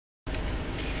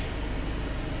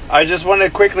I just want to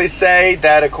quickly say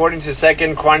that according to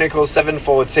 2 Chronicles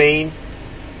 7:14,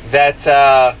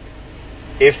 that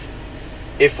if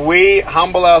we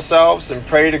humble ourselves and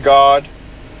pray to God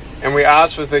and we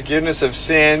ask for forgiveness of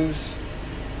sins,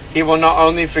 He will not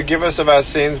only forgive us of our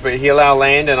sins, but heal our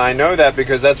land. And I know that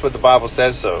because that's what the Bible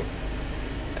says.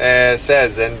 I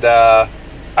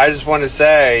just want to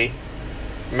say,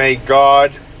 may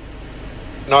God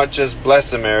not just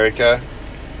bless America,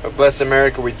 but bless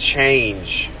America with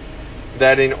change.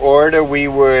 That in order we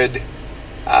would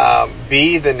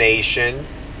be the nation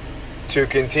to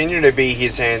continue to be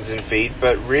His hands and feet,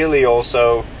 but really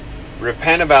also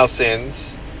repent of our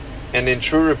sins, and in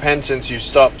true repentance you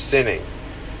stop sinning.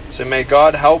 So may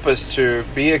God help us to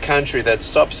be a country that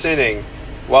stops sinning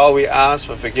while we ask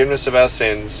for forgiveness of our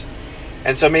sins.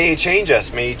 And so may He change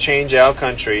us. May He change our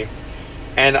country.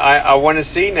 And I want to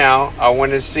see now, I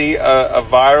want to see a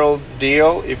viral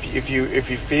deal, if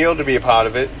you feel to be a part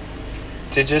of it,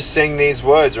 to just sing these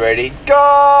words. Ready?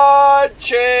 God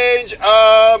change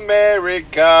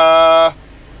America,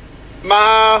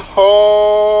 my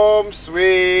home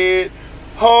sweet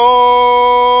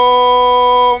home.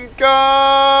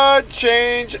 God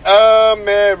change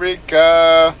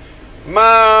America,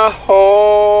 my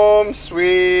home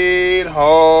sweet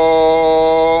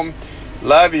home.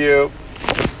 Love you.